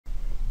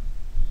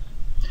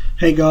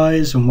Hey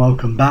guys, and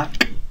welcome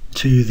back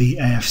to the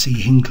AFC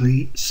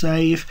Hinckley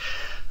save.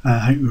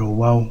 Hope you're all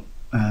well.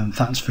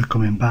 Thanks for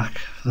coming back.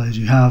 For those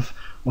who have,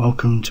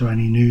 welcome to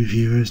any new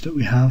viewers that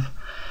we have.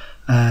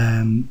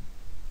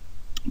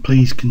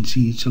 Please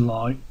continue to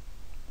like,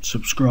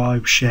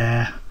 subscribe,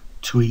 share,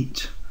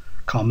 tweet,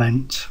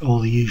 comment,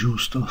 all the usual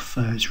stuff.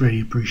 It's really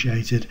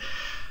appreciated.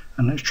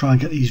 And let's try and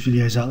get these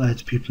videos out there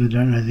to people who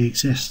don't know they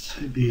exist.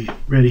 It'd be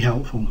really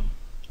helpful.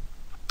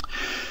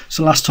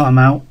 So last time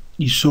out,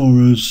 you saw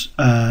us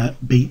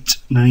beat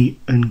Nate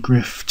and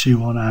Griff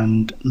 2-1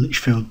 and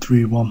Lichfield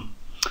 3-1.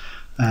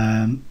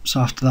 So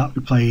after that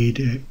we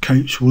played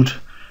Coateswood.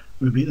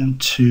 We beat them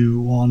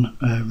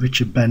 2-1.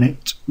 Richard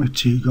Bennett with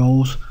 2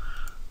 goals.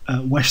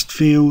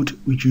 Westfield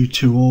we drew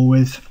 2-2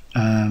 with.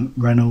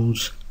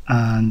 Reynolds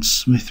and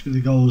Smith with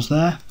the goals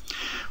there.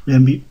 We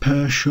then beat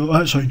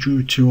Pershaw.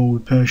 Drew 2-2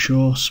 with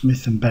Pershaw,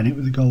 Smith and Bennett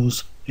with the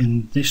goals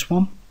in this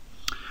one.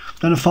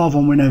 Then a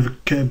 5-1 win over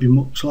Kirby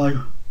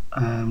Muxlow.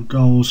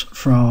 Goals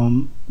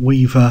from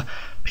Weaver,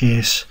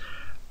 Pearce,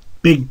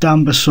 Big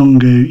Dan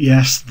Basungu.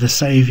 Yes, the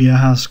saviour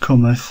has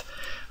cometh.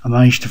 I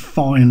managed to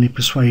finally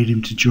persuade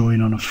him to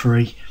join on a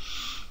free,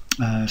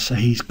 so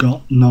he's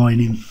got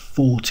 9 in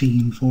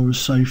 14 for us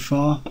so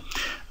far.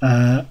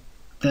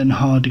 Then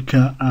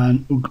Hardiker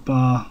and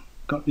Ugbar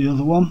got the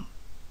other one.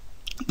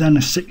 Then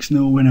a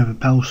 6-0 win over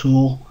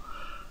Pelsall,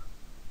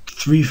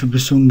 3 for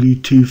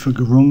Basungu, 2 for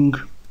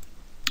Garung.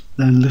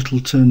 Then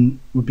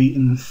Littleton were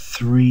beaten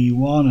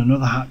 3-1,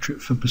 another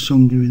hat-trick for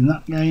Basungu in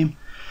that game.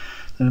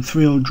 Then a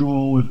 3-3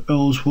 draw with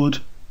Earlswood,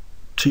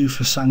 2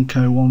 for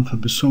Sanko, 1 for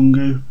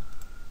Basungu.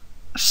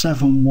 A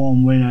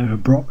 7-1 win over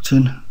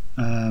Brockton.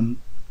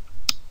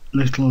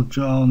 Little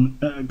John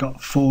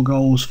got 4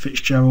 goals,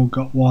 Fitzgerald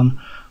got 1,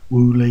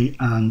 Woolley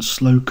and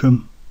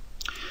Slocum.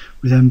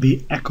 We then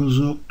beat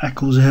Eccleshill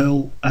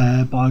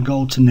by a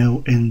goal to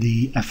 0 in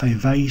the FA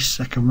Vase,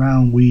 second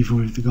round. Weaver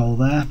with the goal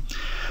there.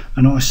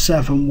 A nice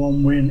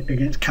 7-1 win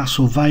against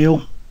Castle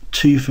Vale,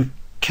 2 for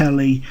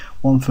Kelly,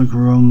 1 for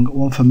Garung,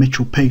 1 for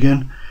Mitchell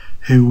Piggin,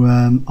 who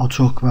I'll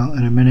talk about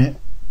in a minute,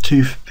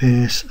 2 for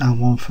Pearce and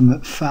 1 for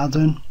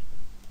McFadden.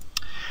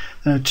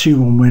 Then a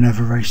 2-1 win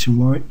over Racing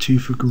Warwick, 2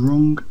 for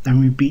Garung.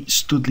 Then we beat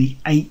Studley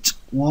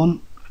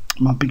 8-1,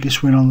 my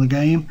biggest win on the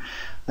game.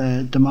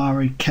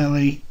 Damari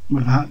Kelly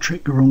with a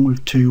hat-trick, Garung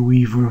with 2,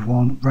 Weaver with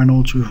 1,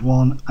 Reynolds with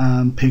 1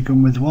 and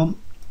Piggin with 1.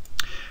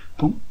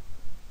 Boom.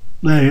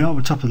 There you are,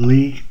 we're top of the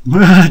league.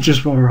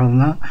 Just while we're on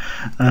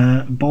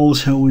that.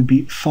 Bowles Hill we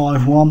beat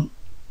 5-1,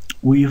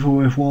 Weaver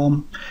with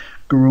 1,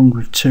 Garung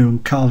with 2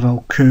 and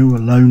Carvel Koo, a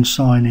loan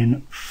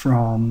signing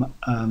from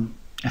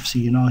FC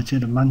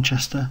United of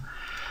Manchester,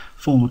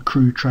 former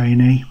Crew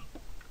trainee.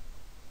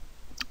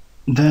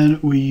 Then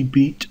we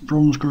beat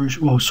Bromsgrove,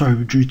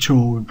 we drew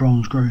 2-2 with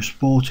Bromsgrove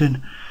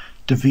Sporting.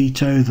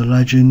 DeVito, the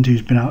legend,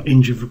 who's been out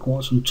injured for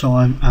quite some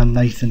time, and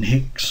Nathan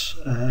Hicks,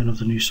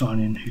 another new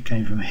signing who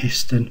came from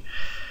Histon.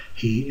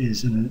 He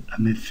is a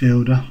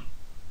midfielder,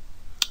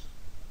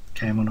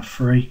 came on a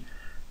free,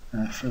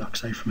 like I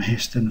say, from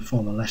Histon, a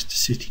former Leicester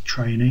City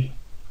trainee.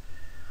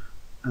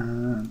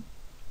 Then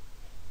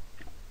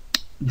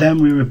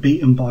we were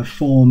beaten by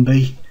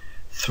Formby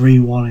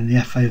 3-1 in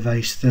the FA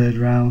Vase third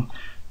round.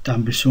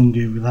 Dan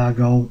Basungu with our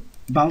goal.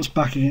 Bounced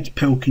back against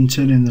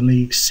Pilkington in the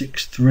league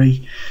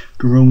 6-3.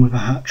 Garung with a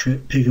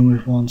hat-trick, Piggin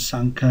with 1,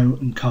 Sanko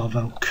and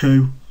Carvel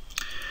Koo.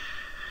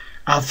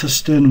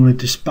 Atherstone were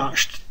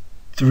dispatched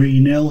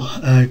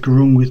 3-0,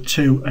 Garung with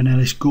 2 and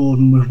Ellis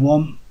Gordon with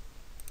 1.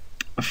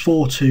 A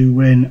 4-2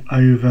 win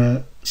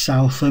over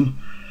Southam.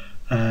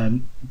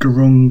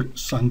 Garung,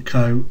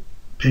 Sanko,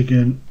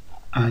 Piggin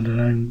and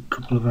a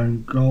couple of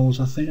own goals,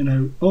 I think.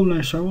 Oh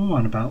no, sorry, what am I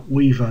on about?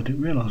 Weaver, I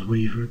didn't realise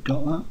Weaver had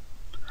got that.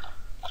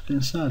 I was going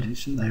to say, I didn't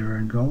think they were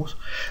own goals.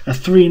 A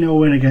 3-0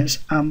 win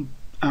against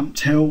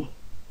Ampthill,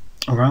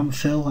 or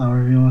Ampthill,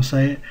 however you want to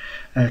say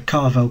it.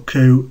 Carvel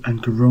Koo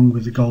and Garung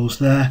with the goals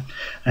there.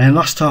 And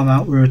last time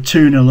out we were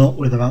 2-0 up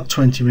with about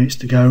 20 minutes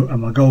to go,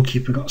 and my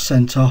goalkeeper got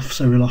sent off,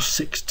 so we lost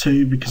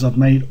 6-2 because I'd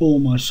made all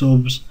my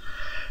subs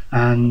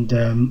and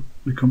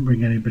we couldn't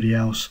bring anybody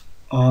else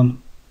on.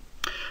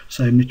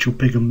 So Mitchell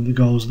Piggin with the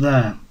goals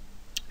there.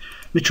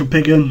 Mitchell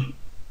Piggin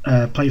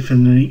played for the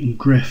Nuneaton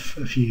Griff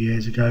a few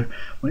years ago,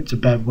 went to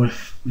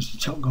Bedworth, was the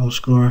top goal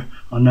scorer.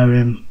 I know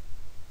him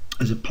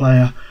as a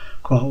player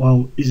quite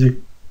well. He's a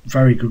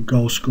very good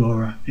goal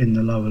scorer in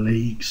the lower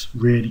leagues,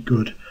 really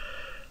good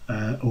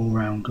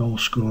all-round goal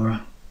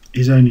scorer.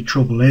 His only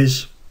trouble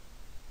is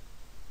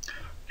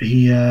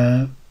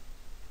I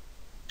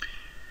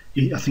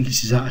think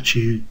it's his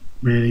attitude,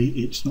 really.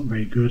 It's not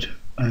very good.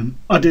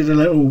 I did a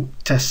little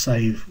test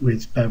save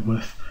with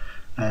Bedworth,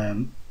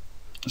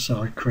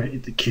 so I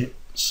created the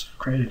kits,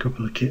 created a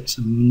couple of kits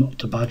and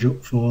knocked a badge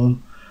up for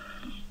them.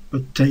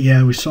 But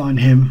yeah, we signed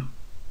him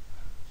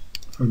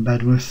from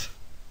Bedworth,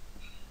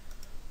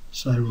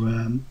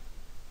 so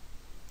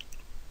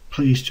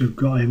pleased to have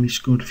got him. He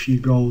scored a few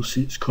goals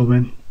since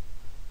coming,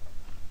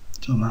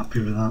 so I'm happy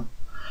with that.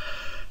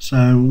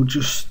 So we'll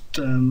just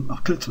I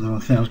clicked on the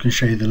wrong thing. I was going to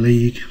show you the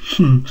league.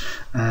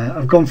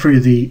 I've gone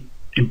through the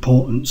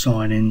important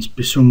signings,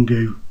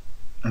 Bisungu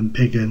and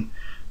Pigan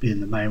being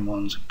the main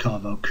ones,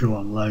 Carvel Ku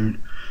on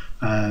loan.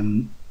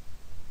 Other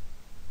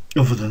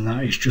than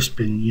that, it's just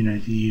been, you know,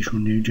 the usual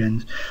new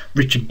gens.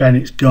 Richard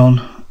Bennett's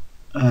gone.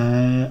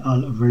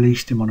 I'll have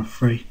released him on a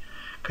free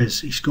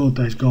because he scored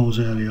those goals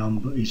early on,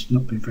 but he's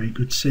not been very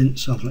good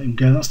since, so I've let him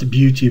go. That's the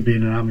beauty of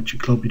being an amateur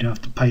club, you don't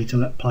have to pay to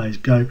let players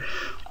go.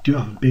 We do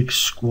have a big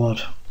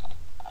squad,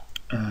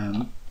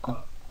 quite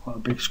a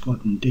big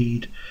squad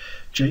indeed.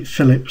 Jake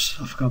Phillips,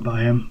 I forgot about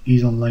him,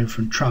 he's on loan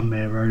from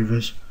Tranmere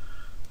Rovers.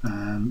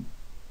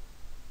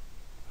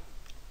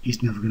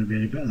 He's never going to be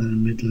any better than a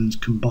Midlands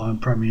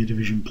combined Premier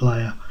Division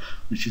player,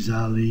 which is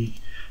our league.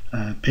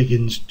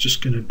 Piggin's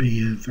just going to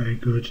be a very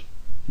good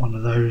one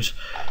of those.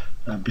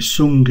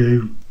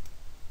 Bisungu,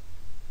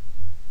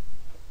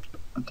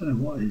 I don't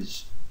know what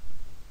is.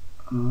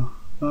 Oh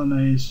no,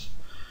 he's,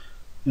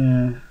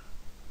 yeah,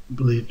 I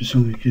believe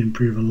Bisungu can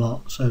improve a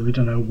lot, so we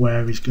don't know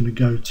where he's going to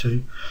go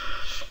to,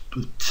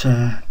 but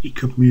he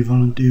could move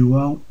on and do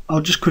well.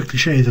 I'll just quickly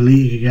show you the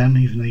league again,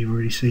 even though you've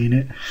already seen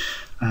it.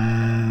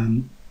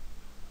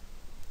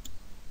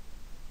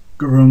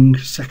 Gurung,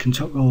 second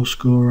top goal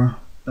scorer,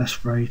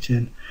 best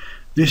rating.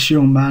 This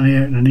young man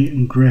here,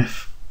 Nuneaton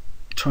Griff,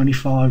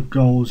 29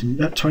 goals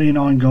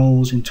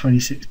in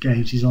 26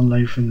 games. He's on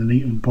loan from the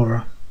Nuneaton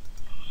Borough.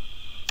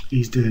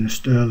 He's doing a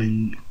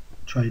sterling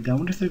trade there. I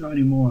wonder if they've got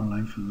any more on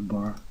loan from the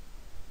Borough.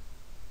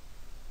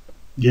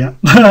 Yeah,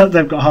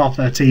 they've got half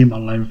their team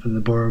on loan from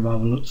the Borough by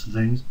the looks of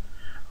things,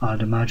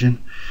 I'd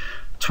imagine.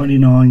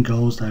 29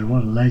 goals though,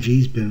 what a ledge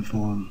he's been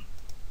for them.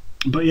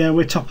 But yeah,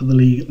 we're top of the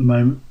league at the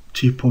moment,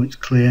 2 points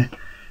clear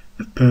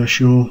of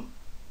Pershaw.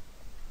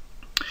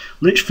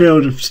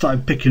 Lichfield have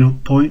started picking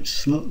up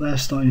points. Look, they're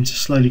starting to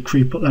slowly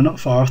creep up. They're not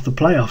far off the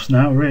playoffs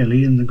now,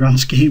 really, in the grand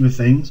scheme of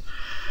things.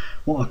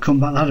 What a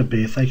comeback that'd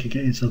be if they could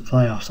get into the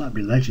playoffs. That'd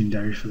be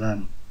legendary for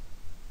them.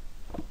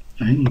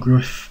 I think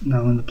Griff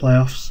now in the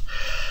playoffs.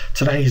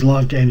 Today's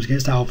live games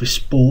against Alvis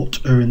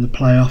Sport are in the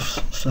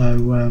playoffs,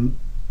 so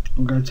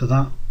we'll go to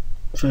that.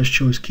 First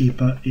choice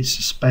keeper is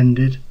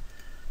suspended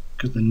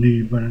because the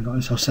noob went and got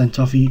himself sent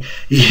off.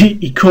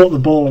 He caught the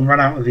ball and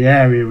ran out of the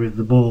area with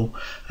the ball.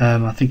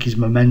 I think his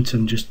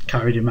momentum just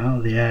carried him out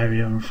of the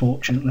area,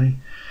 unfortunately.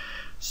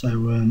 So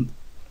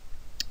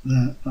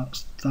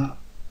that's that.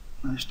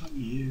 No, it's not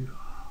you.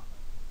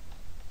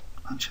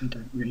 Actually, I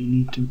don't really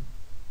need to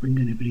bring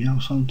anybody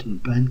else onto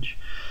the bench.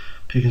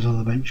 Piggin's on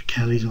the bench,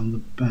 Kelly's on the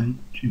bench.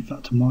 In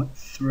fact, I might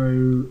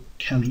throw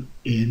Kelly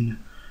in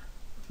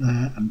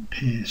there and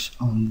Pierce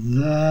on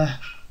there.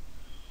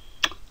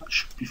 That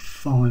should be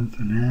fine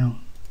for now,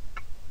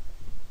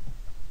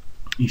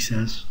 he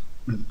says,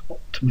 with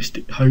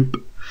optimistic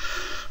hope.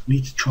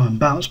 Need to try and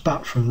bounce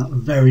back from that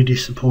very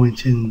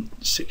disappointing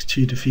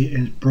 6-2 defeat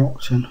against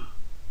Brockton.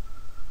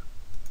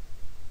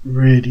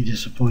 Really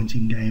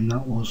disappointing game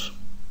that was.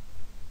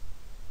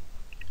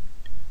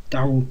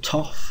 Darryl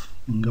Toff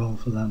in goal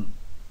for them.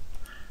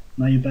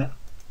 Now you bet.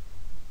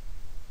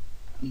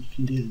 You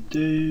can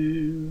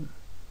do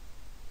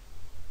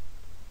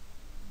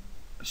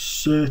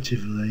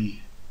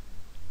assertively.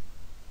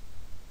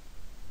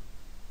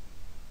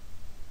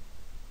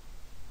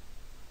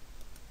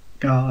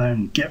 Go out there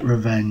and get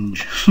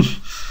revenge.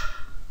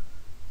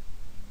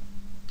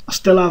 I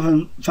still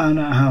haven't found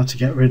out how to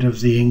get rid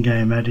of the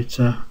in-game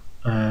editor.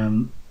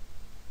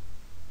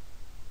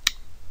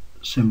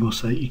 Symbol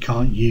so that you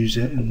can't use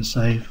it in the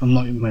save. I'm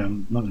not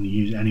going to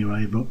use it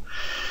anyway, but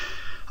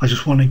I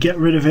just want to get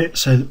rid of it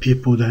so that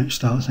people don't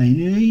start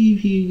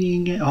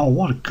saying, oh,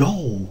 what a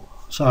goal.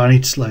 So I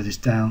need to slow this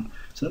down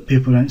so that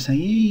people don't say,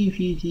 if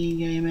you use the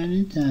in-game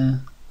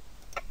editor,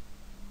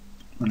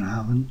 when I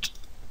haven't.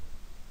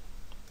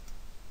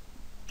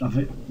 I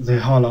think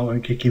the highlight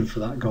won't kick in for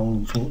that goal,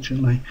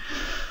 unfortunately,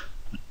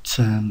 but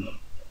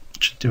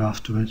should do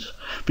afterwards.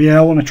 But yeah,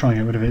 I want to try and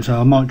get rid of it, so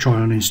I might try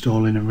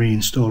uninstalling and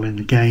reinstalling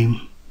the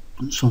game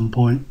at some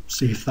point,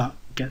 see if that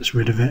gets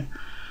rid of it.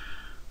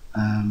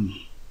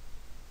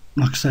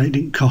 Like I say, it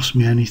didn't cost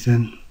me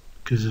anything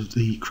because of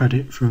the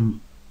credit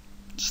from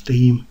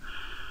Steam,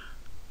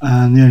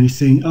 and the only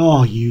thing,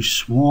 oh you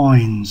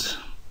swines,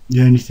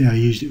 the only thing I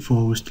used it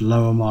for was to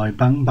lower my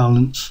bank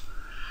balance,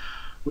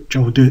 which I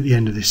will do at the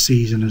end of this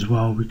season as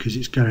well, because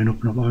it's going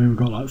up and up. I mean, we've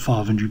got like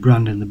 500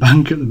 grand in the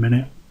bank at the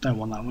minute. Don't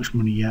want that much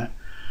money yet.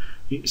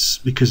 It's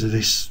because of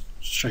this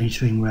strange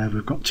thing where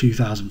we've got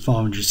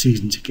 2,500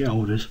 season ticket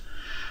holders,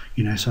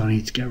 you know, so I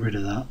need to get rid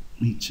of that.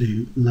 I need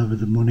to lower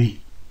the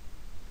money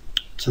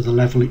to the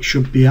level it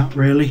should be at,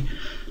 really.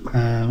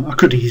 I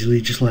could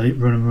easily just let it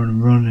run and run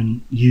and run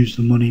and use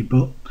the money,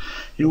 but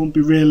it won't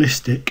be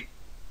realistic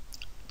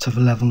to the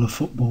level of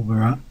football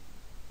we're at.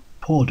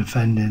 Poor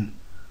defending,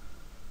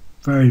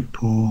 very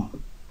poor.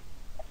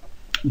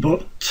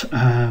 But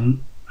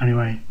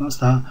anyway, that's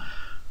that.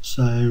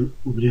 So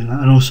we'll be doing that.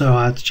 And also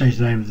I had to change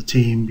the name of the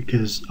team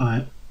because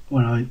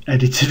when I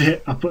edited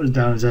it, I put it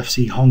down as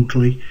FC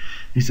Hinckley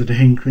instead of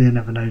Hinckley. I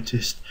never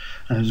noticed.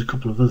 And there's a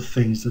couple of other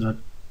things that I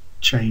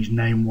changed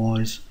name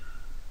wise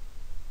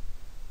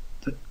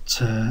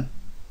that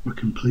were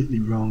completely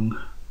wrong.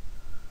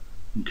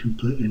 and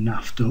completely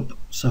naffed up,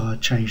 so I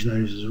changed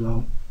those as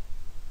well.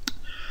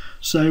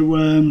 So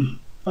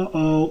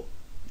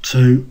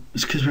two,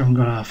 it's because we haven't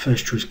got our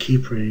first choice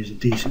keeper in. He's a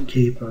decent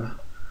keeper.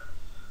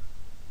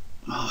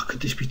 Oh, could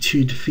this be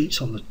 2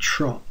 defeats on the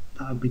trot?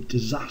 That would be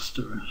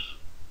disastrous.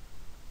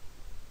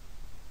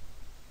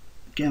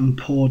 Again,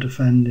 poor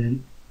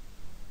defending.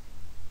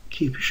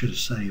 Keeper should have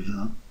saved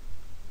that.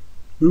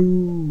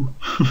 Ooh.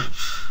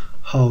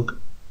 Hogg.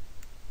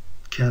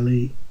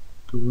 Kelly.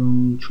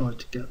 Garung tried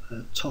to get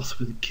there. Toss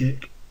with a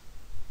kick.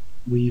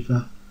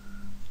 Weaver.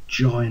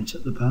 Giant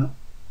at the back.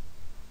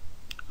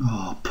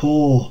 Oh,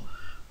 poor.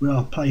 We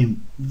are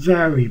playing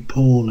very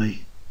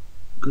poorly.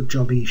 Good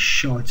job he's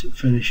shite at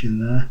finishing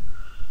there.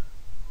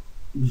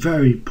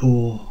 Very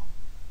poor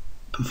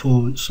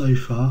performance so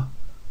far,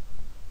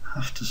 I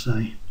have to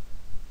say.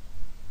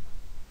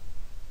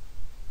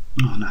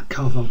 Oh no,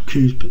 Carvel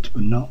Coos picked up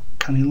a knock.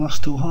 Can he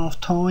last till half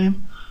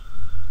time?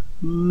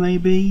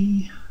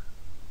 Maybe.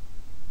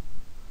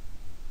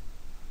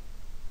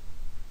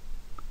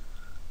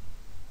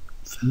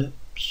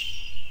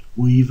 Phillips,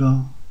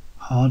 Weaver,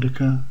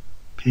 Hardiker,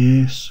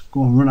 Pearce.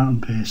 Go on, run out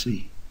and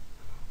Piercey.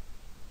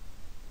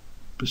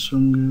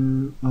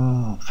 Basungu.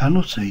 Oh,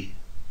 penalty.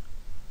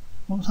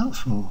 What was that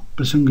for?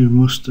 Basungu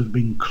must have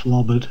been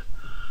clobbered.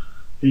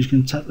 Who's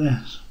going to take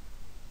this?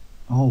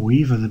 Oh,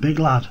 Weaver, the big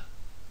lad.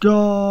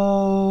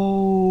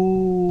 Goal!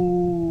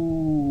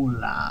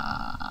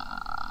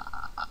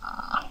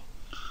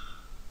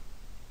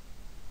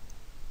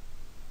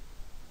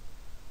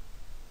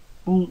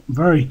 Well,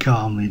 very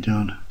calmly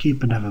done.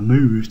 Keeper never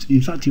moved.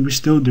 In fact, he was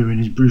still doing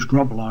his Bruce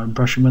Grobbelaar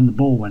impression when the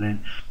ball went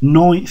in.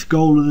 9th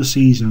goal of the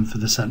season for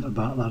the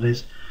centre-back, that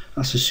is.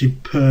 That's a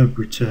superb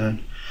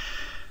return.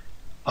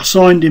 I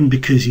signed him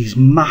because he's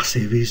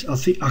massive. I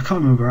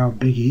can't remember how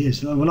big he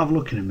is. We'll have a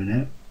look in a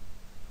minute.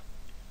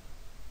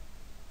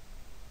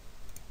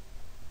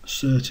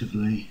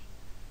 Assertively,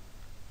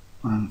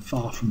 I'm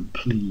far from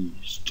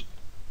pleased.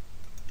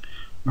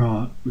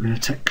 Right, we're going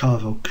to take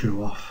Carvel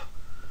Coup off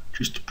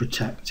just to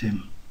protect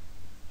him.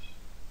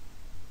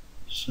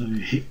 So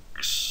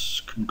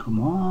Hicks can come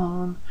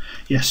on.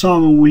 Yeah,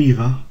 Simon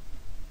Weaver.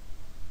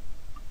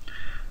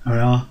 There we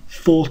are.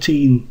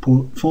 14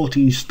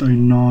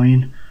 stone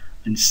 9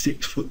 and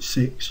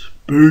 6'6".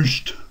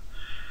 Boost.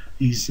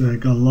 He's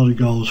got a lot of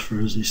goals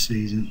for us this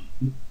season.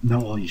 No,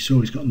 well, you saw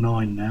he's got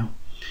 9 now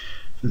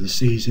for the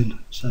season,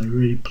 so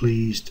really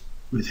pleased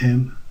with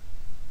him.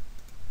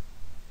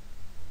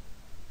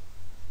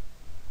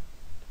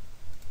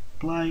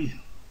 Play.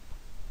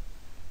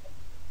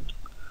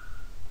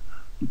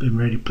 Been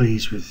really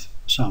pleased with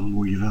Sam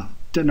Weaver.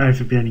 Don't know if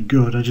it'd be any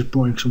good. I just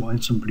brought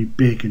in somebody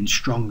big and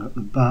strong at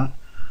the bat,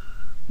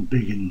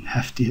 big and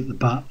hefty at the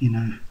bat, you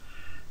know,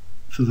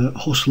 for the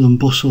hustle and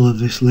bustle of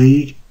this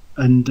league,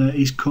 and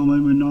he's come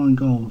home with 9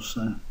 goals,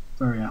 so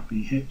very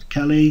happy. Hit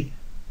Kelly.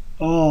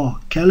 Oh,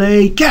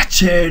 Kelly,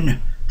 get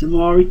in!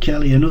 Damari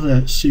Kelly,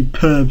 another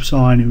superb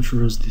signing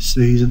for us this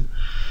season.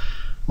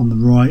 On the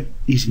right,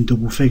 he's in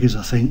double figures,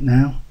 I think,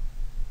 now.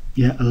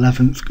 Yeah,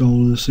 11th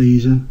goal of the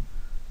season.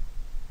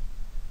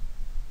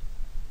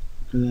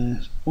 Look at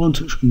this. 1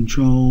 touch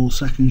control,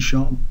 second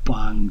shot,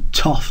 bang.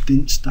 Toff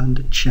didn't stand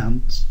a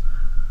chance.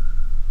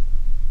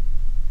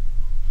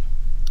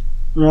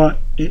 Right,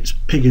 it's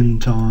Piggin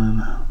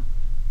time.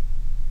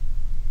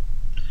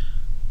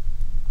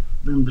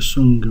 Bring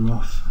Basungu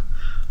off.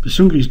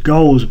 Basungu's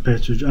goals appear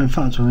to. In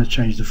fact, I'm going to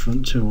change the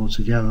front two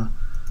altogether.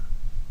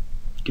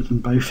 Give them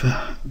both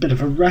a bit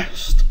of a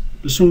rest.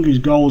 Basungu's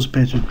goals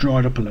appear to have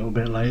dried up a little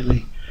bit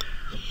lately.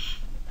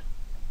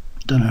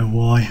 Don't know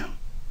why.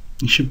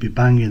 He should be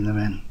banging them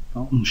in.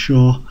 I'm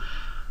sure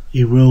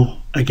he will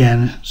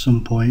again at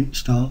some point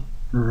start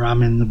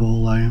ramming the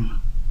ball home.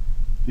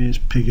 Here's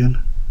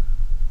Piggin.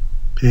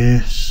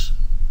 Pearce.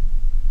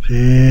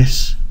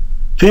 Pearce.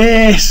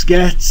 Pearce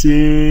gets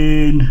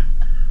in.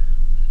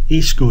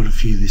 He scored a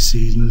few this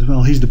season as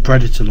well. He's the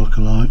Predator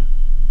lookalike.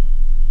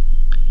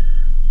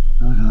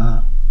 Look at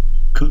that.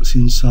 Cuts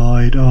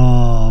inside.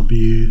 Oh,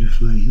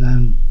 beautifully.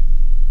 Then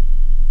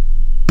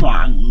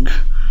bang.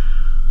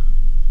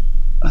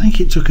 I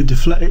think it took a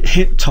it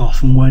hit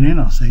Toff and went in,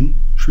 I think,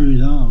 through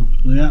his arm.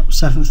 Yeah,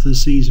 7th of the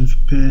season for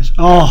Pearce.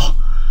 Oh,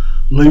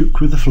 Luke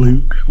with a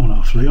fluke. Oh, not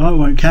a fluke. Oh, it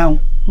won't count.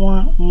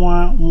 Wow,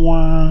 wow,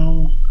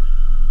 wow.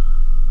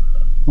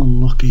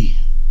 Unlucky.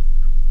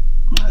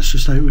 Let's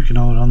just hope we can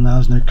hold on.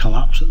 There's no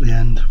collapse at the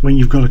end. When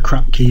you've got a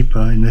crap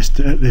keeper in at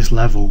this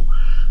level,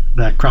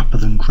 they're crapper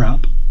than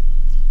crap,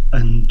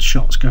 and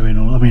shots going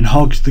on. I mean,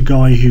 Hogg's the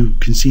guy who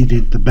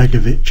conceded the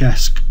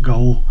Begovic-esque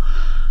goal.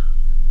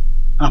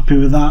 Happy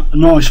with that. A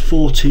nice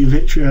 4-2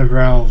 victory over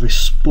Alvis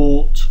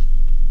Sport.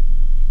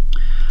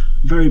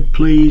 Very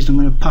pleased. I'm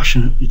going to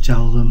passionately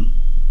tell them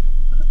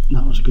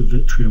that was a good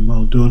victory and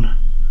well done.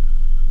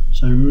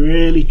 So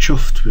really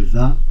chuffed with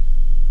that.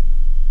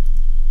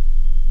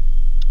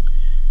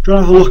 Do you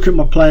want to have a look at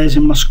my players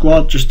in my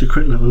squad? Just a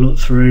quick little look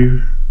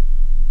through.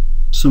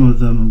 Some of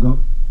them have got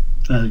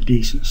fairly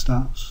decent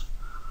stats,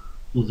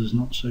 others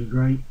not so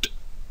great.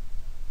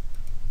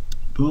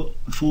 But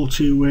a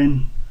 4-2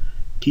 win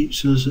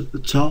keeps us at the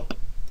top.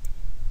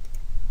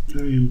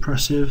 Very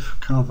impressive.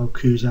 Carvel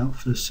Cou's out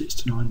for 6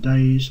 to 9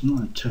 days. I'm not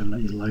going to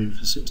terminate his loan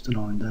for 6 to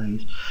 9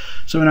 days.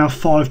 So we're now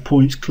 5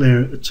 points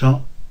clear at the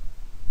top.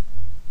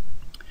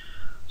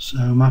 So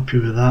I'm happy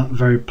with that.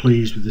 Very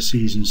pleased with the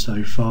season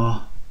so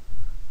far.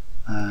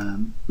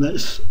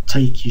 Let's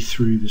take you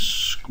through the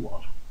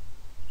squad.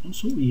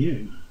 What's up with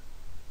you?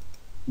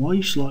 Why are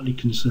you slightly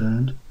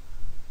concerned?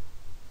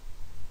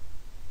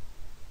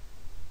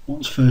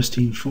 What's first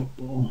team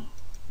football?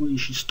 Well, you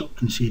should stop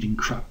conceding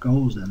crap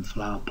goals then,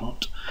 Flower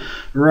Pot.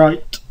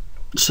 Right,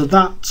 so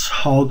that's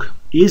Hogg.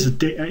 He is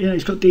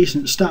he's got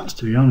decent stats,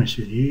 to be honest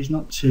with you. He's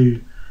not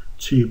too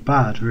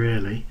bad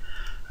really.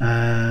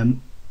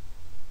 Ron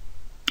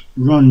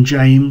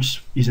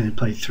James, he's only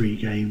played 3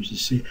 games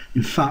this year.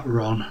 In fact,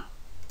 Ron,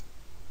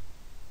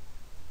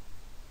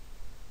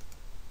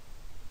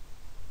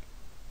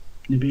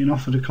 you're being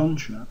offered a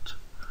contract.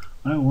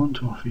 I don't want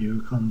to offer you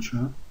a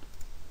contract.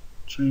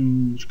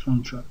 Change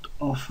contract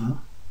offer.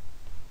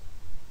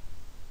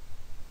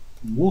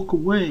 Walk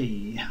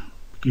away,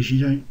 because you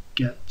don't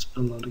get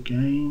a lot of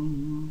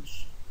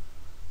games.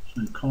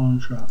 So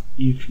contract,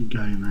 you can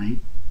go,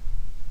 mate,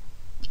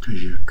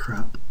 because you're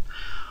crap.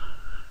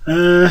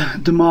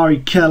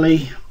 Damari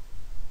Kelly,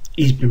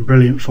 he's been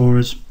brilliant for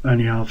us.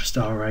 Only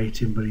half-star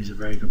rating, but he's a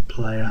very good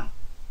player.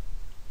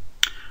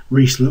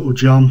 Reece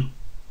Littlejohn,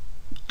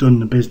 done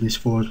the business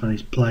for us when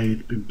he's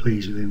played. Been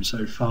pleased with him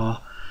so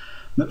far.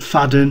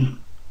 McFadden,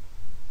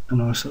 a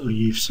nice little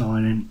youth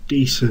signing.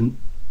 Decent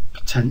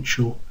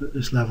potential at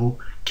this level.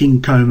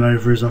 King Comb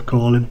over, as I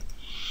call him.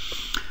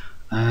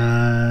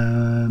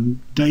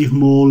 Davy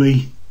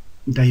Morley,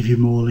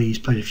 he's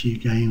played a few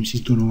games.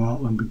 He's done alright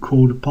when been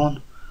called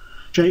upon.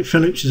 Jake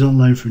Phillips is on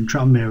loan from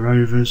Tranmere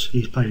Rovers.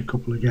 He's played a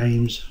couple of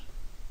games,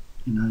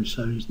 you know,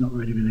 so he's not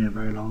really been here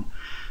very long.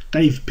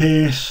 Dave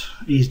Pearce,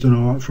 he's done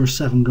alright for us,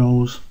 7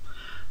 goals.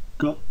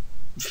 Got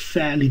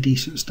fairly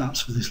decent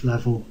stats for this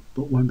level,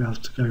 but won't be able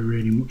to go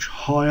really much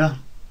higher.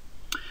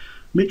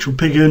 Mitchell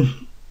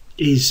Piggin,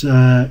 he's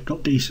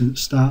got decent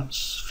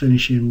stats,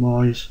 finishing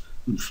wise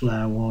and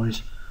flair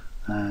wise.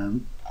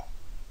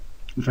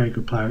 Very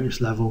good player at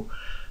this level.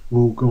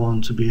 Will go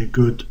on to be a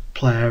good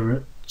player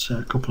at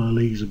a couple of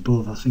leagues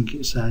above. I think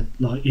it said,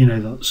 like, you know,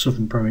 like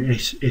Southern Premier,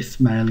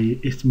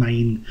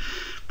 Main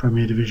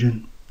Premier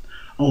Division.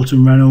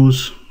 Alton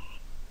Reynolds,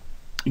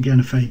 again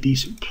a fairly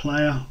decent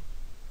player.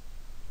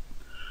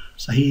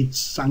 Saheed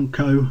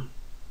Sanko,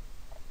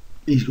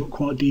 he's got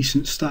quite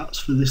decent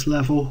stats for this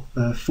level.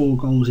 4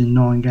 goals in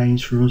 9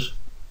 games for us.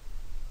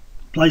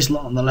 Plays a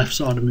lot on the left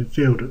side of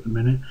midfield at the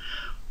minute.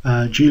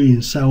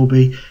 Julian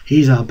Selby,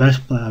 he's our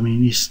best player. I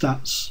mean, his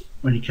stats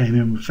when he came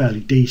in were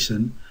fairly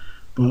decent,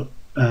 but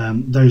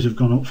those have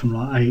gone up from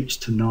like 8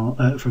 to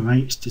 9, from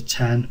 8 to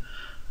 10.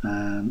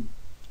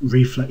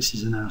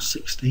 Reflexes are now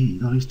 16.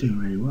 God, he's doing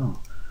really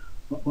well.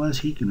 Where's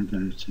he going to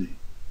go to?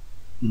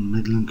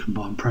 Midland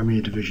Combined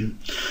Premier Division.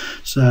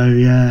 So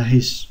yeah,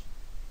 his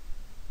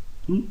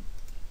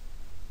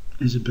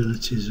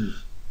abilities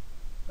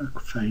are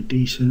fairly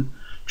decent.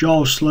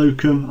 Giles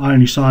Slocum, I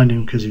only signed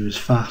him because he was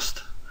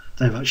fast.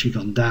 They've actually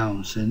gone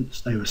down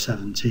since. They were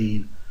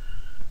 17,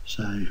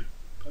 so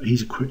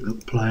he's a quick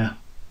little player.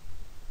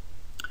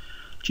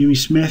 Jimmy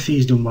Smith,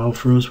 he's done well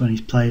for us when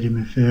he's played in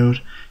midfield.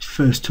 His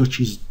first touch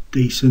is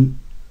decent.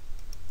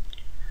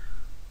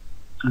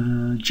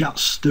 Jack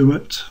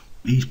Stewart,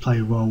 he's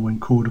played well when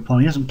called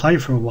upon. He hasn't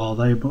played for a while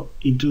though, but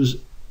he does,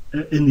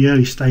 in the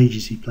early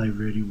stages he played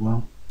really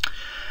well.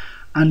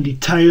 Andy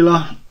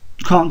Taylor,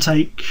 can't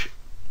take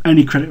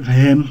any credit for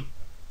him.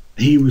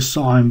 He was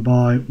signed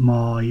by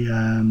my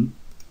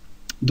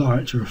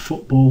director of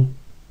football.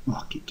 Oh,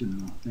 I keep doing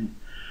the wrong thing.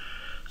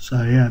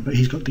 So yeah, but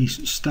he's got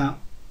decent stats.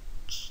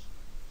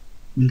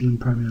 Midland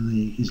Premier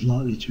League is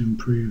likely to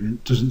improve.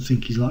 It doesn't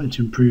think he's likely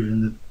to improve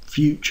in the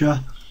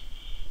future,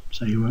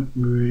 so he won't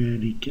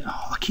really get.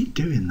 Oh, I keep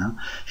doing that.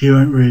 He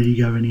won't really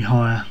go any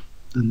higher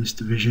than this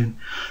division.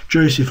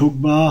 Joseph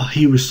Ugbar,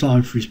 he was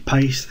signed for his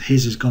pace.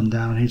 His has gone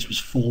down. His was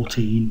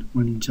 14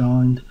 when he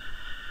signed.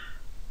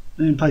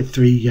 And he played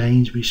 3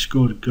 games, but he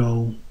scored a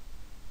goal.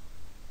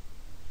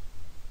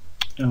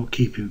 I'll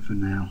keep him for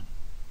now.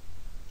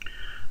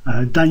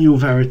 Daniel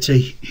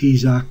Verity,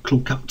 he's our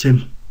club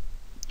captain.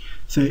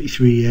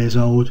 33 years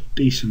old,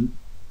 decent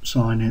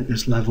signing at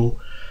this level.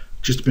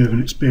 Just a bit of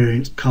an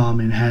experienced,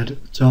 calming head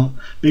at the top.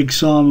 Big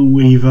Simon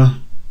Weaver,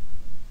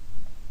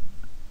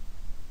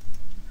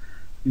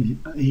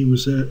 he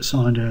was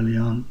signed early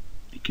on.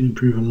 He can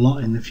improve a lot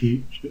in the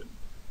future,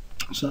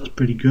 so that's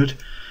pretty good.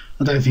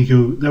 I don't think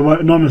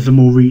none of them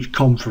will reach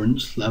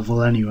conference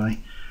level anyway.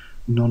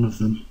 None of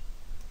them.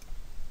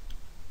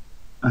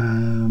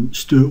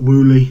 Stuart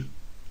Woolley,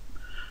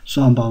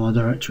 signed by my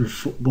director of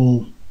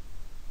football.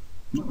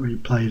 Not really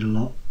played a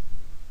lot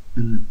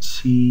in the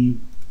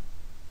team.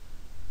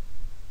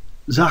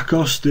 Zach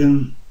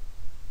Austin,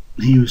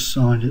 he was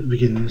signed at the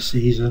beginning of the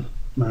season.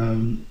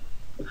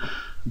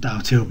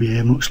 Doubt he'll be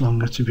here much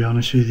longer, to be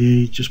honest with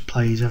you. He just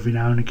plays every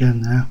now and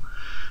again now.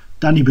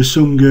 Danny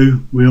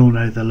Basungu, we all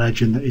know the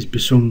legend that is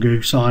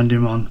Basungu. Signed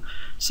him on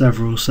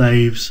several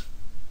saves.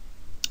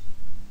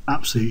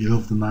 Absolutely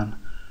love the man.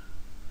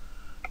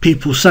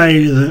 People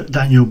say that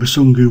Daniel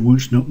Basungu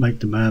once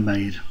nutmegged the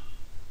mermaid.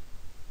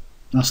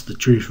 That's the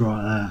truth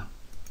right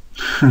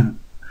there.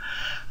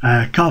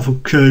 Carvel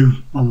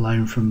Koo on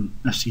loan from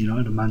FC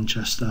United of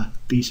Manchester,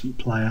 decent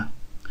player,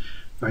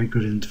 very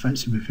good in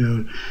defensive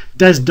midfield.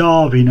 Des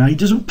Darby, now he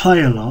doesn't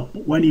play a lot,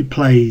 but when he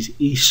plays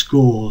he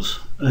scores,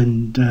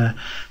 and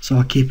so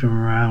I keep him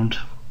around.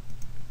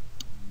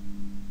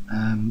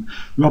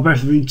 Rob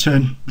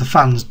Etherington, the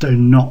fans do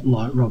not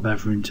like Rob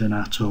Etherington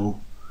at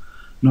all,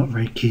 not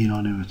very keen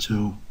on him at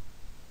all.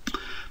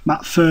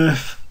 Matt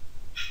Firth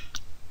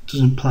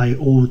doesn't play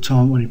all the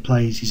time. When he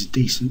plays he's a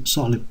decent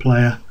solid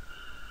player.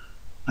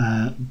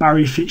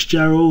 Barry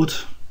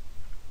Fitzgerald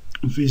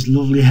with his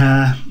lovely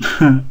hair,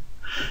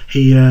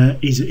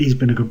 he's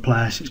been a good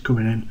player since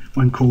coming in.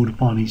 When called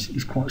upon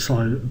he's quite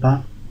solid at the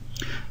back.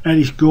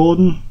 Ellis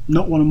Gordon,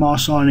 not one of my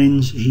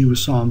signings, he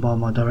was signed by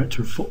my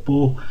director of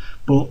football,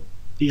 but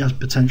he has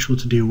potential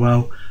to do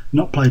well.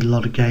 Not played a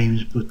lot of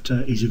games, but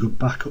he's a good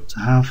backup to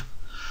have.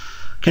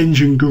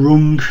 Kenjan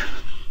Gurung,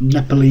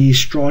 Nepalese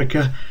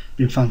striker,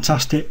 been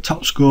fantastic,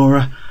 top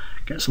scorer,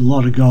 gets a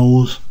lot of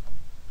goals.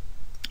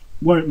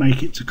 Won't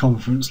make it to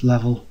conference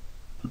level,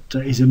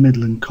 but he's a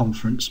Midland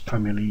Conference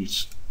Premier League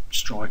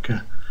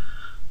striker.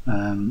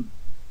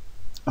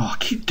 I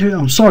keep doing.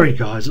 I'm sorry,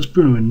 guys. That's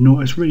really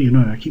annoying. It's really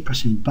annoying. I keep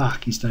pressing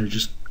back instead of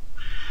just,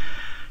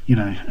 you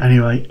know.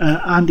 Anyway,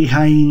 Andy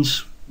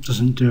Haynes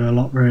doesn't do a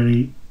lot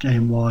really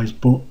game-wise,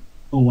 but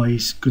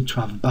always good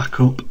to have a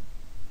backup.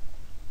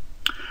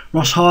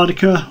 Ross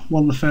Hardiker,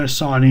 one of the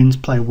first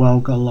signings, played well,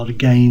 got a lot of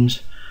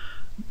games.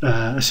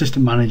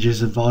 Assistant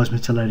managers advised me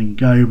to let him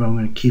go, but I'm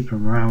going to keep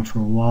him around for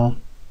a while.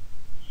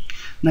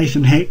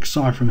 Nathan Hicks,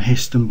 signed from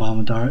Histon by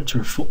my director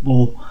of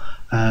football.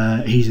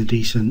 He's a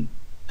decent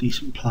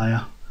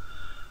player.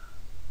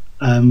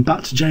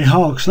 Back to Jay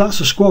Hogg. So that's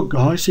the squad,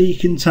 guys. So you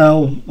can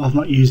tell I've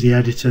not used the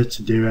editor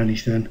to do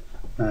anything.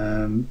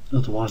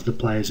 Otherwise the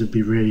players would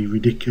be really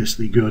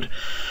ridiculously good,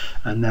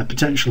 and their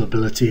potential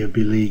ability would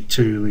be League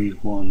 2, League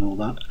 1,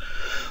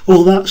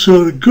 all that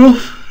sort of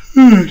guff.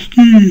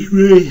 Excuse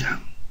me.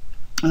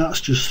 And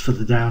that's just for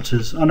the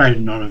doubters. I know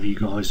none of you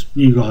guys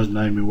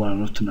know me well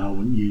enough to know I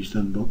wouldn't use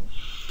them, but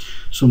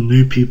some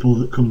new people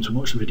that come to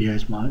watch the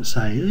videos might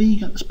say, oh, you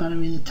got the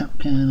spanner in the top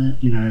corner.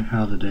 You know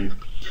how they do.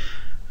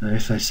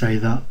 If they say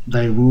that,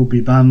 they will be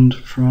banned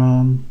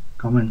from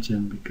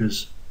commenting,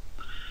 because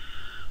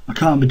I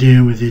can't be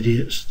dealing with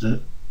idiots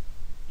that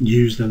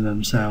use them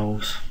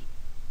themselves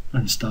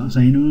and start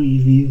saying, oh,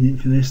 you've used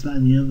it for this, that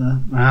and the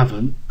other. I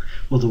haven't.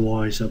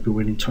 Otherwise I'd be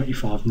winning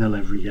 25-0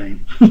 every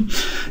game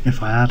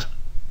if I had,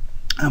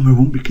 and we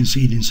won't be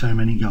conceding so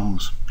many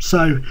goals.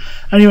 So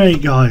anyway,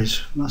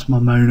 guys, that's my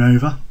moan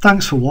over.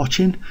 Thanks for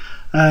watching.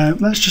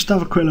 Let's just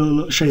have a quick little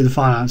look, show you the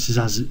finances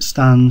as it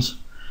stands.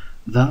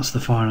 That's the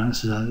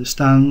finances as it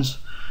stands.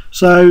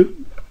 So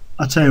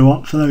I tell you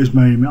what, for those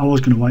moaning, I was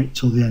going to wait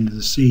till the end of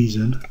the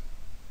season,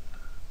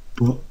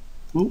 but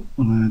I'm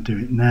going to do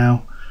it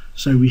now.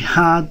 So we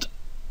had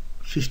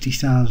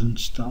 50,000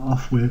 to start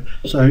off with.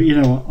 So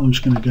you know what, I'm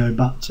just going to go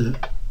back to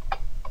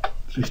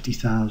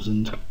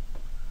 50,000.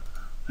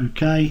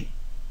 Okay,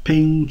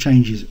 ping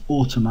changes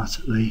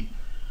automatically.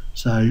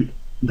 So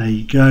there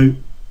you go.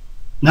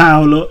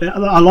 Now look,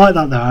 I like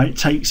that though, it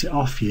takes it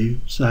off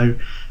you, so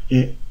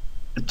it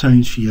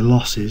atones for your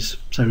losses.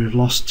 So we've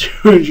lost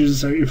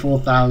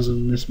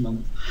 274,000 this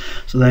month.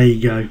 So there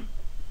you go.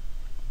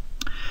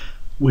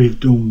 We've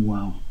done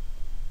well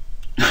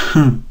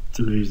to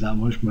lose that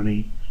much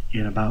money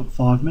in about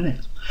 5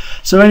 minutes.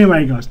 So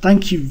anyway, guys,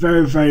 thank you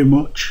very, very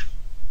much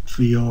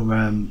for your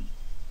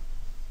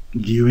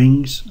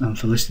viewings and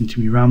for listening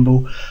to me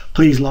ramble.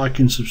 Please like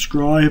and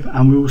subscribe,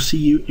 and we will see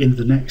you in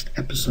the next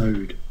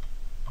episode.